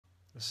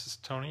This is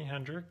Tony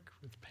Hendrick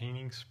with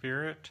Painting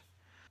Spirit.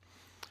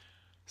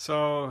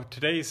 So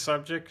today's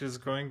subject is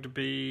going to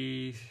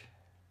be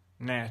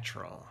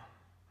natural,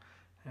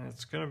 and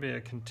it's going to be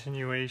a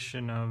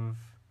continuation of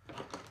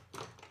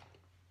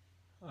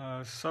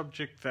a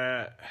subject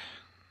that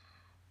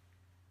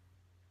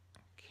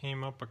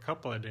came up a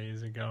couple of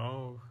days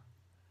ago,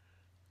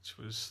 which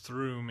was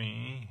through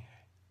me,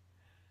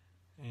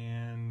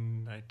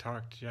 and I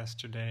talked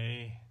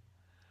yesterday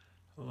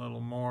a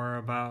little more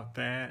about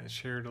that,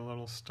 shared a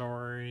little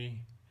story,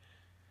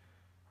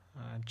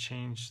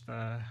 changed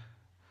the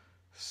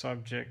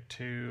subject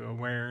to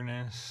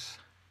awareness,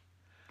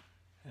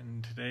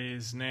 and today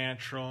is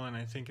natural, and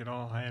I think it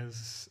all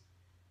has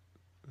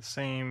the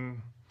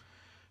same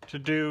to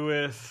do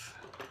with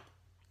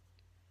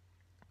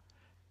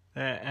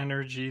that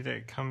energy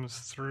that comes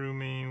through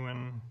me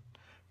when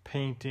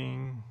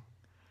painting,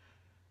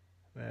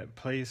 that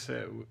place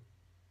that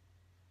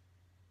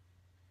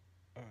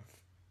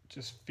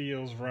just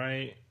feels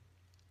right,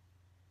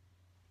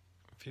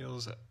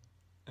 feels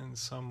in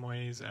some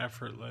ways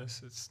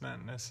effortless. It's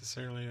not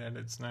necessarily that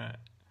it's not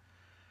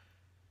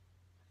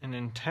an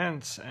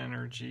intense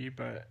energy,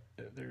 but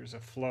there's a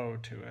flow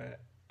to it.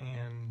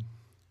 And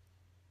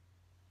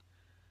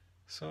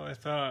so I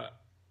thought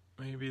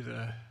maybe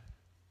the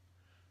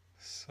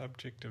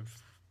subject of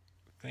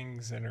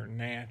things that are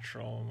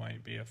natural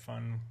might be a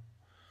fun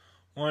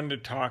one to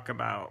talk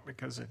about,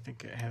 because I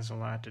think it has a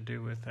lot to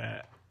do with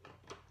that.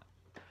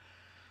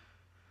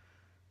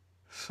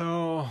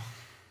 So,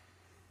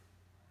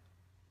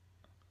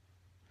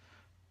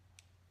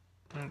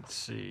 let's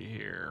see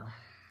here.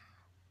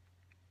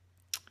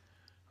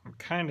 I'm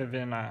kind of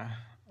in a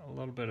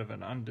little bit of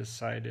an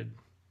undecided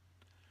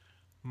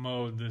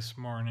mode this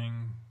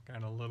morning.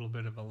 Got a little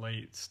bit of a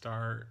late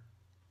start.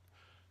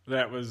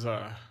 That was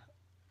a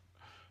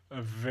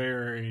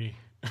very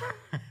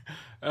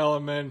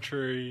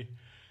elementary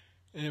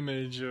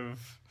image of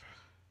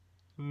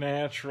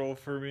natural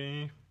for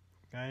me.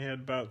 I had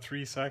about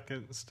 3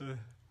 seconds to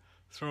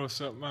throw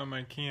something on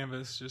my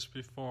canvas just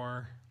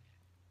before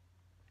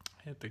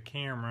I hit the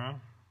camera.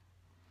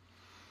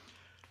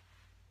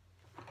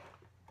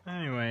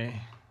 Anyway,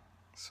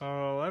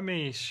 so let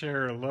me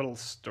share a little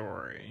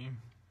story,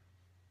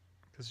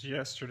 because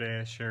yesterday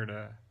I shared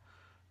a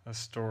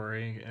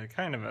story, a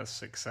kind of a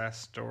success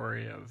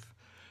story of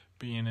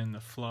being in the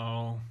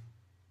flow,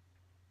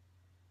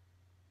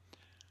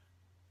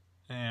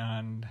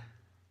 and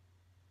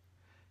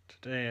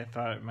today I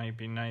thought it might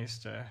be nice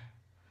to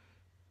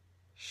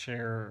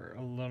share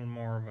a little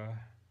more of a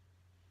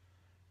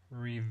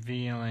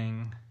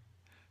revealing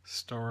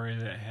story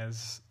that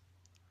has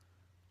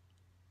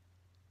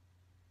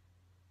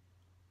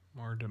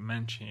more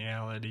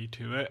dimensionality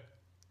to it,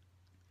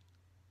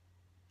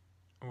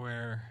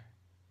 where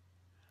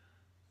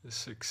the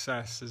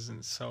success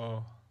isn't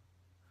so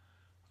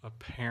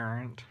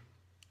apparent,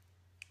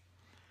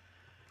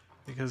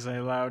 because I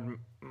allowed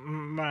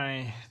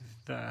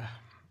the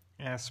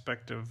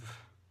aspect of,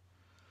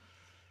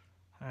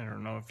 I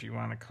don't know if you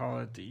want to call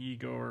it the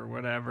ego or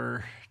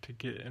whatever, to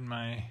get in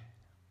my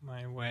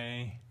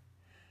way.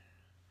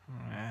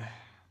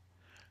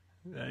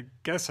 I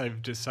guess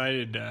I've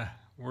decided to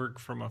work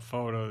from a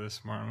photo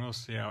this morning. We'll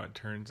see how it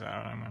turns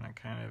out. I'm going to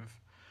kind of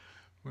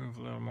move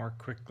a little more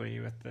quickly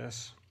with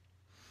this.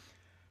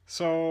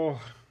 So,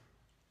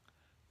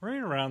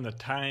 right around the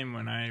time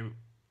when I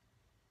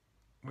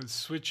was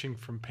switching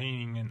from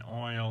painting in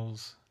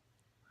oils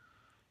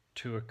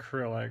to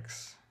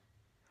acrylics,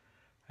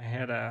 I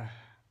had a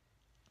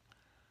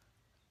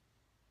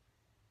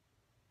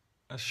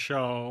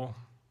show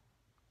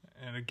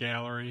at a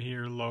gallery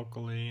here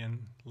locally in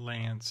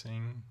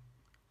Lansing.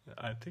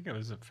 I think it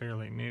was a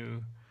fairly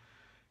new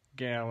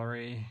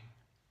gallery.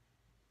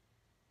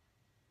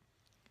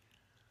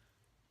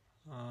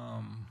 Boy,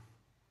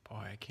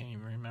 I can't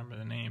even remember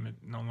the name. It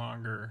no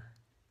longer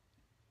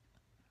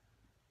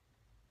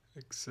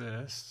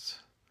exists.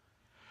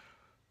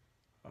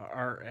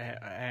 Art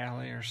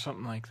Alley or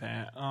something like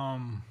that.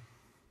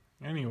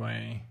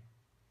 Anyway,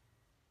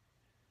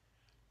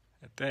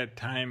 at that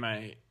time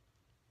I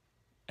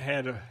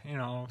had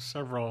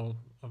several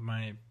of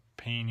my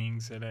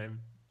paintings that I've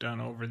done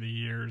over the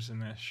years in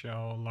this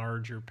show,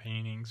 larger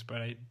paintings,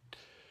 but I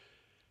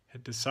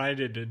had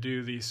decided to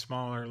do these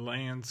smaller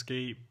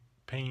landscape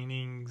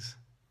paintings.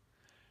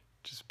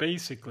 Just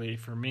basically,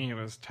 for me, it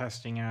was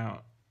testing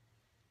out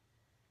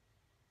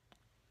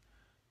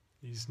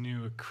these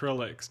new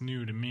acrylics,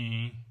 new to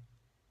me,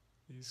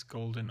 these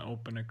golden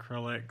open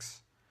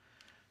acrylics,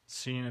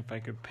 seeing if I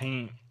could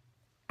paint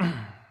the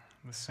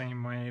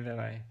same way that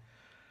I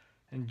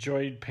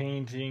enjoyed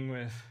painting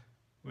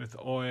with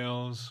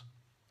oils.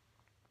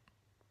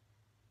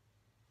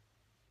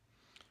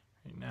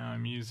 Right now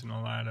I'm using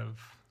a lot of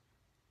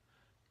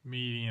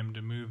medium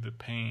to move the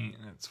paint.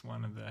 That's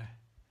one of the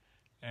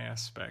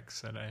aspects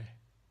that I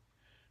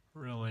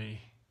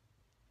really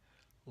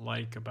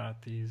like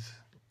about these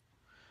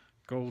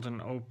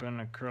golden open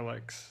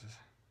acrylics.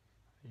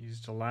 I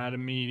used a lot of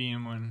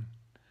medium when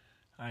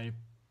I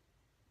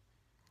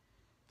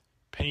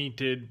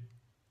painted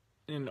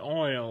in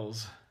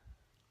oils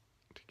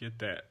to get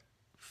that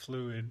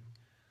fluid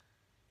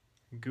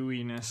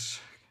gooiness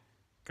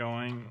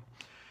going.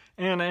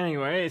 And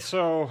anyway,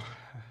 so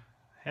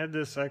had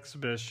this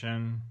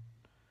exhibition.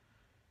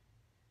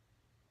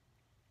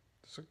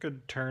 It's a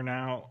good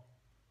turnout.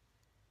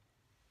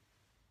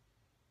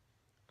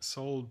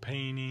 Sold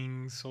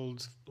paintings,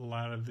 sold a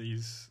lot of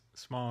these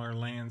smaller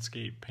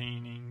landscape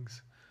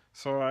paintings.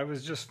 So I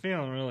was just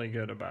feeling really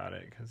good about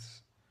it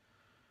because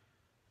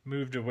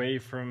moved away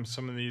from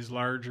some of these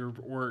larger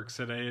works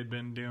that I had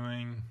been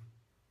doing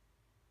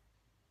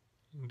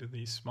into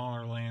these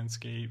smaller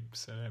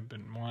landscapes that I've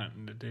been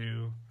wanting to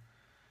do.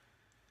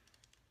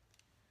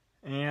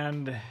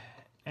 And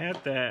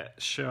at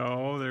that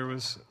show, there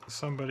was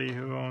somebody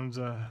who owns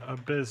a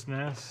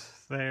business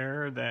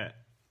there that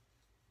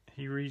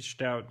he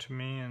reached out to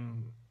me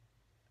and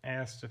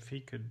asked if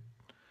he could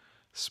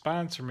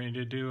sponsor me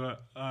to do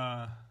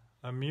a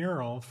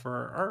mural for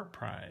our art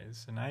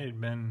prize. And I had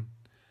been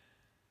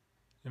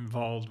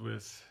involved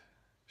with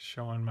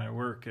showing my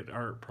work at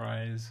art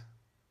prize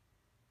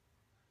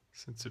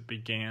since it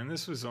began.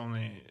 This was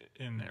only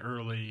in the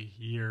early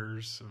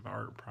years of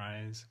art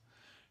prize.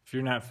 If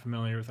you're not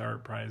familiar with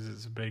art prize,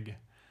 it's a big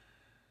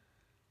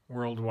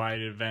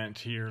worldwide event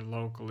here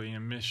locally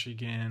in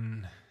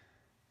Michigan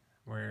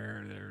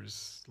where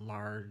there's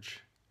large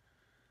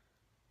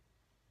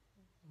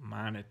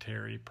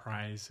monetary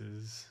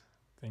prizes.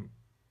 I think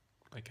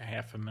like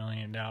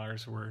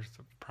 $500,000 worth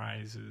of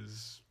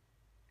prizes,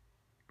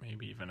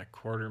 maybe even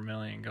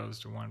 $250,000 goes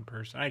to one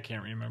person. I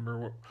can't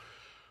remember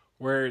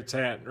where it's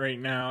at right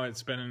now.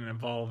 It's been an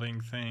evolving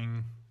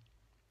thing.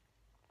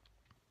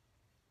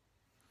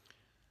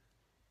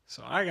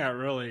 So I got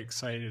really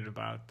excited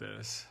about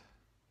this.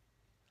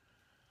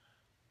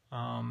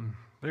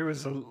 There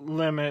was a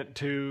limit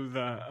to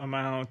the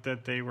amount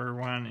that they were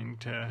wanting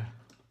to.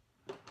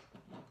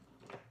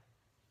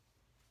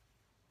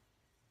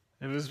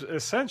 It was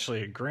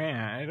essentially a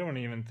grant. I don't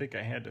even think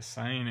I had to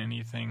sign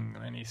anything,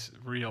 any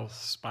real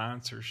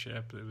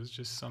sponsorship. It was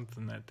just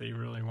something that they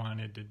really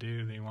wanted to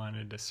do. They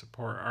wanted to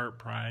support Art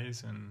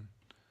Prize and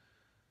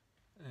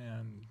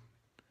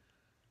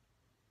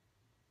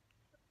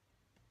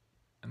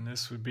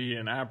this would be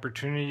an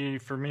opportunity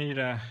for me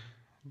to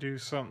do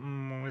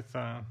something with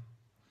a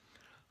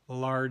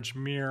large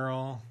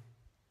mural.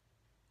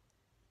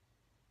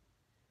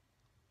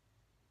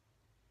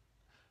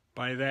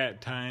 By that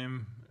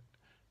time,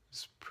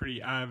 it's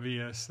pretty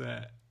obvious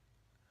that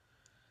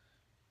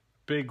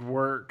big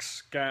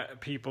works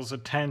got people's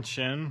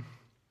attention.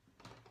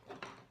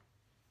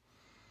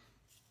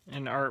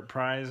 In Art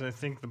Prize, I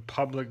think the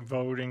public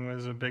voting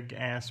was a big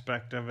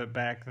aspect of it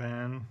back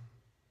then,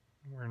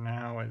 where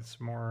now it's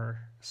more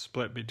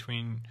split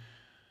between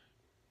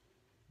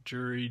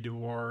juried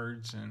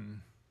awards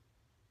and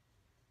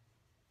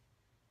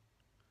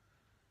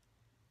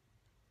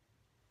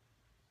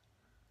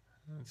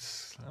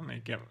this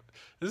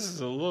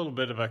is a little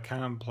bit of a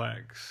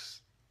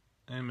complex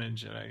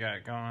image that I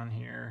got going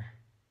here.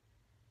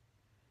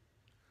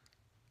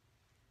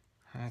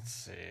 Let's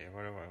see,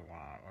 what do I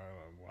want?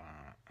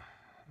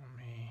 Let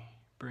me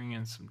bring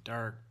in some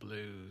dark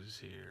blues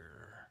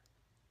here.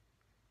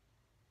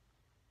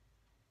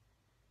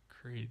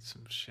 Create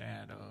some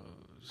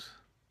shadows.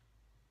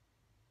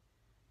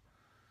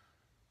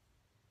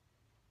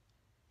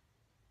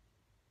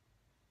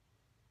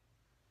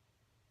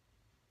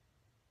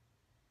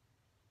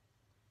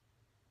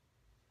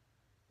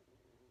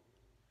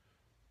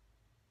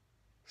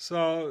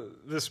 So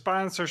the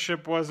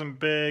sponsorship wasn't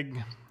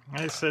big.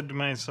 I said to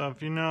myself,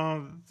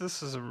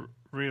 this is a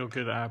real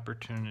good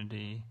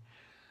opportunity.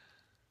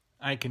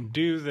 I can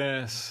do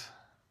this.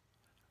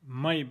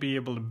 Might be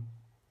able to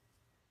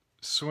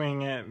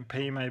swing it and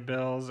pay my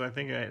bills. I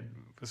think it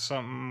was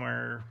something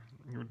where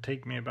it would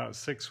take me about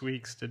 6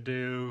 weeks to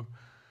do.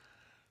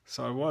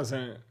 So I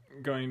wasn't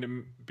going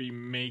to be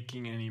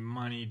making any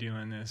money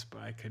doing this,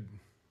 but I could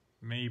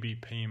maybe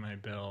pay my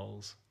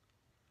bills.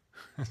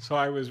 So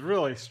I was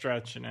really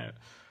stretching it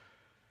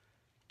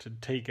to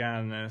take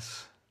on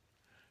this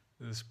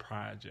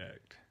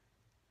project.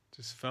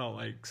 Just felt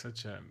like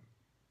such a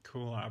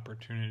cool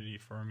opportunity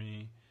for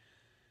me.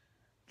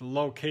 The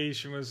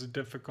location was a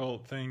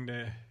difficult thing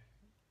to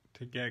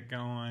get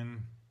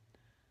going,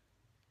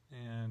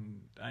 and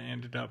I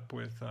ended up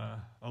with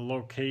a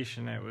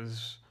location that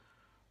was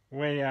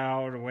way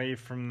out, away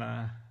from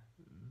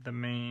the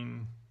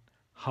main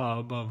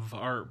hub of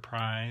Art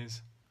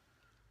Prize.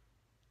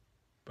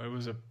 But it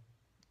was a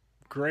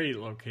great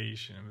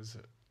location. It was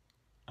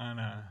on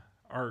a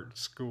art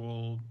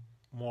school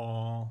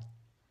wall,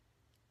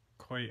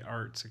 Coit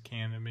Arts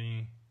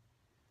Academy.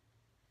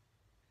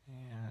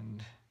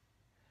 And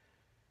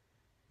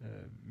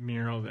the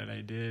mural that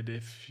I did,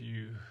 if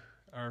you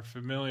are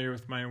familiar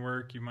with my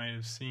work, you might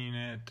have seen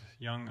it,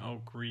 Young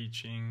Oak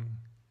Reaching.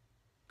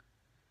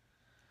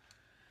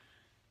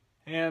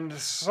 And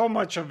so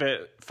much of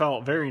it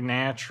felt very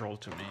natural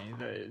to me.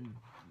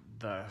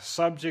 The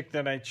subject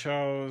that I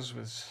chose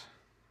was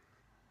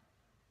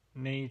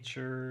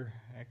nature.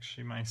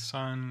 Actually, my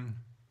son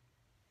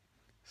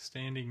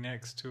standing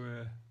next to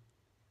a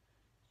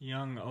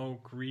young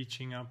oak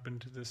reaching up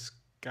into the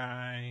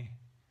sky.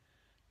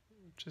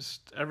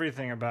 Just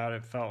everything about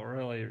it felt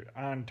really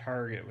on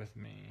target with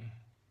me.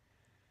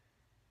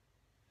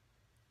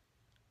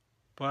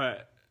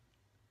 But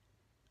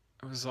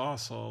it was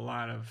also a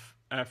lot of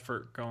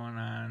effort going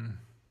on,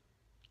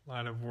 a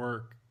lot of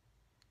work.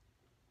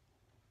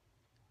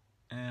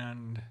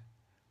 And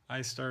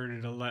I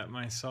started to let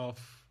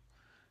myself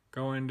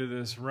go into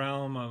this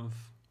realm of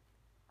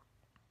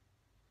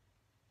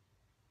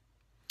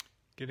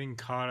getting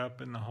caught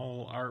up in the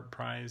whole art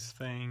prize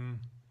thing,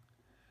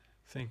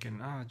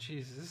 thinking, oh,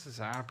 geez, this is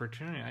an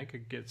opportunity. I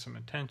could get some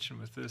attention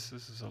with this.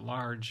 This is a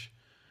large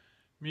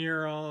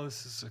mural.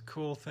 This is a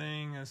cool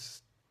thing.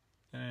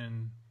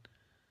 And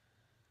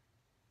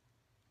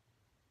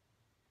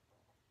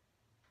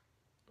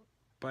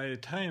by the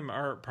time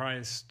art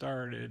prize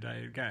started,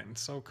 I had gotten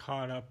so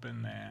caught up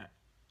in that.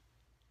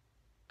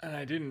 And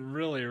I didn't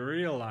really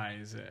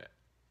realize it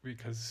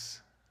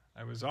because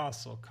I was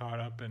also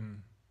caught up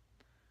in,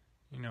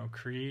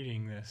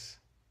 creating this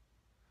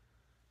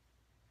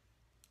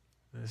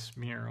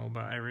mural.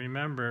 But I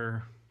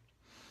remember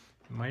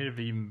it might have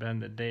even been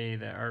the day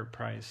that art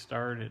prize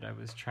started. I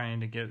was trying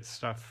to get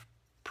stuff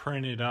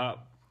printed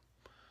up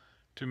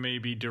to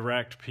maybe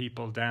direct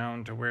people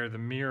down to where the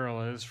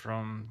mural is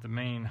from the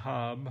main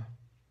hub,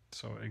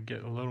 so it'd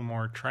get a little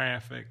more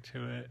traffic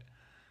to it.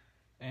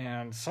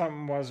 And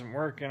something wasn't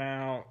working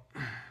out,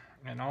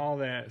 and all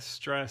that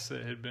stress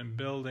that had been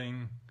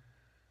building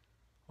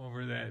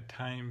over that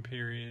time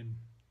period,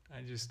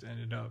 I just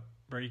ended up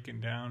breaking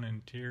down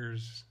in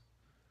tears.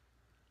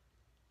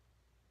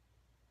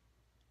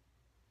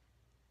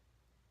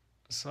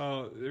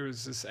 So there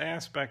was this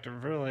aspect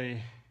of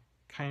really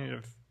kind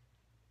of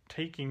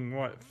taking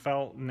what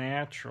felt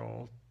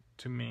natural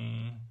to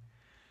me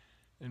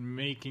and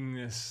making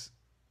this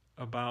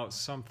about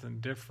something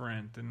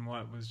different than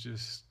what was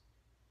just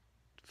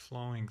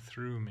flowing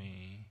through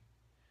me.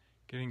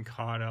 Getting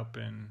caught up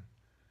in,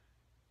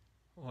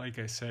 like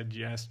I said,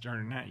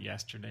 not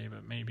yesterday,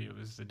 but maybe it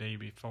was the day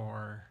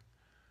before.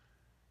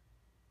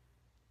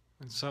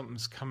 When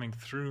something's coming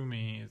through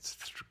me, it's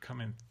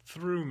coming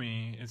through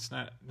me. It's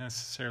not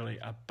necessarily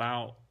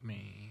about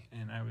me.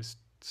 And I was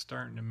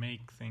starting to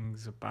make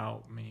things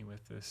about me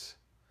with this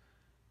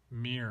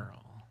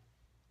mural.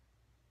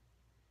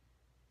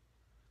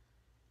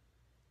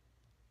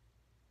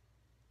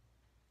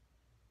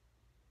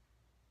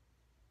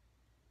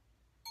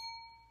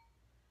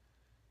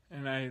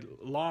 And I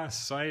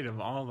lost sight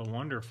of all the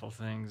wonderful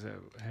things that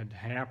had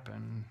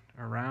happened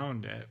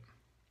around it.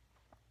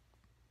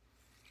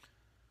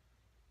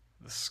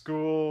 The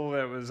school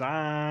that was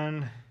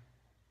on,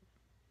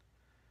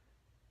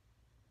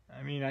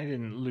 I mean, I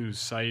didn't lose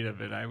sight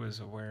of it. I was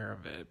aware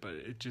of it, but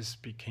it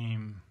just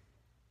became,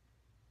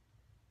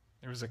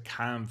 there was a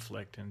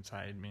conflict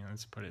inside me.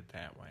 Let's put it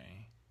that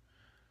way.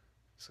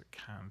 It's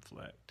a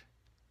conflict.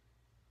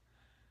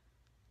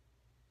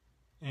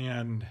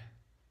 And,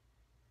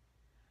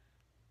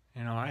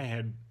 I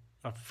had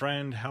a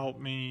friend help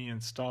me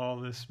install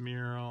this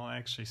mural.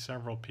 Actually,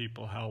 several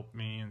people helped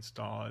me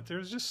install it.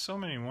 There's just so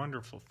many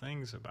wonderful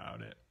things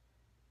about it.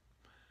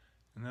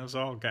 And those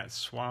all got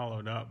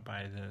swallowed up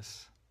by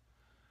this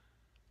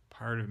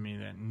part of me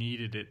that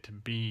needed it to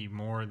be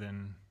more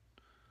than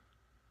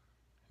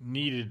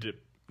needed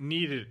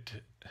it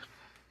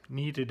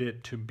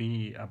to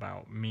be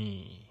about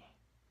me,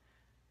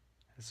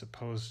 as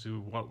opposed to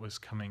what was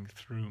coming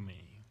through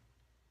me.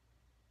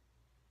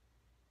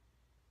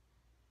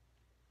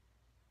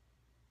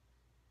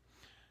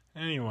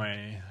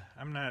 Anyway,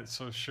 I'm not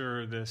so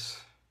sure this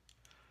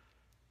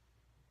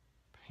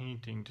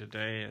painting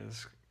today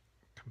is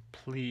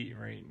complete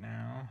right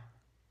now,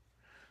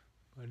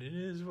 but it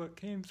is what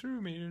came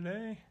through me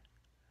today.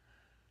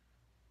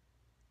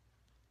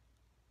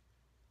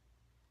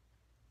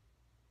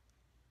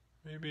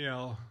 Maybe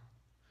I'll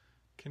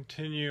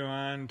continue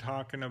on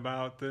talking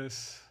about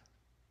this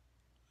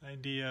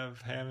idea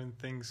of having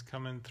things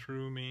coming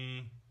through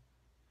me.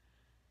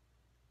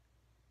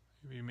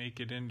 Maybe make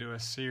it into a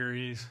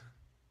series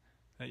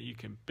that you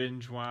can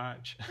binge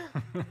watch.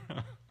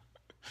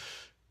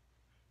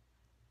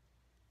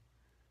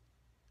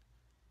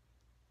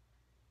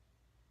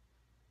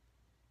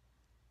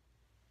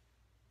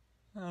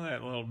 Well,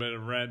 that little bit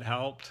of red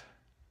helped.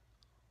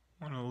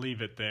 I'm going to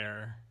leave it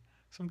there.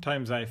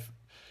 Sometimes I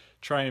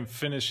try and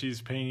finish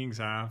these paintings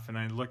off, and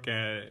I look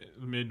at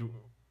it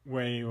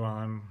midway while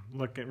I'm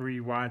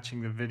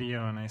rewatching the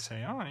video, and I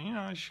say, oh,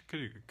 I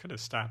could have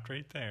stopped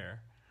right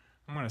there.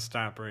 I'm going to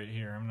stop right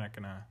here. I'm not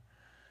going to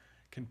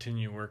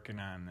continue working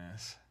on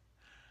this.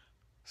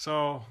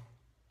 So,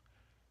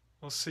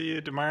 we'll see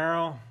you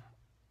tomorrow.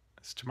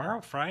 Is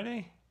tomorrow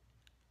Friday?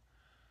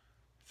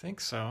 I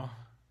think so.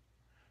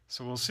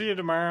 So we'll see you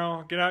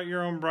tomorrow. Get out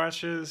your own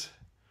brushes.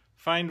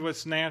 Find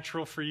what's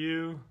natural for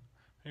you.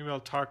 Maybe I'll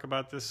talk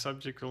about this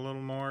subject a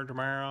little more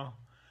tomorrow.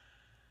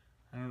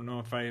 I don't know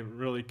if I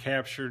really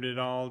captured it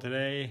all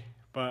today,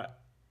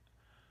 but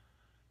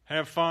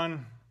have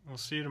fun. We'll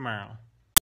see you tomorrow.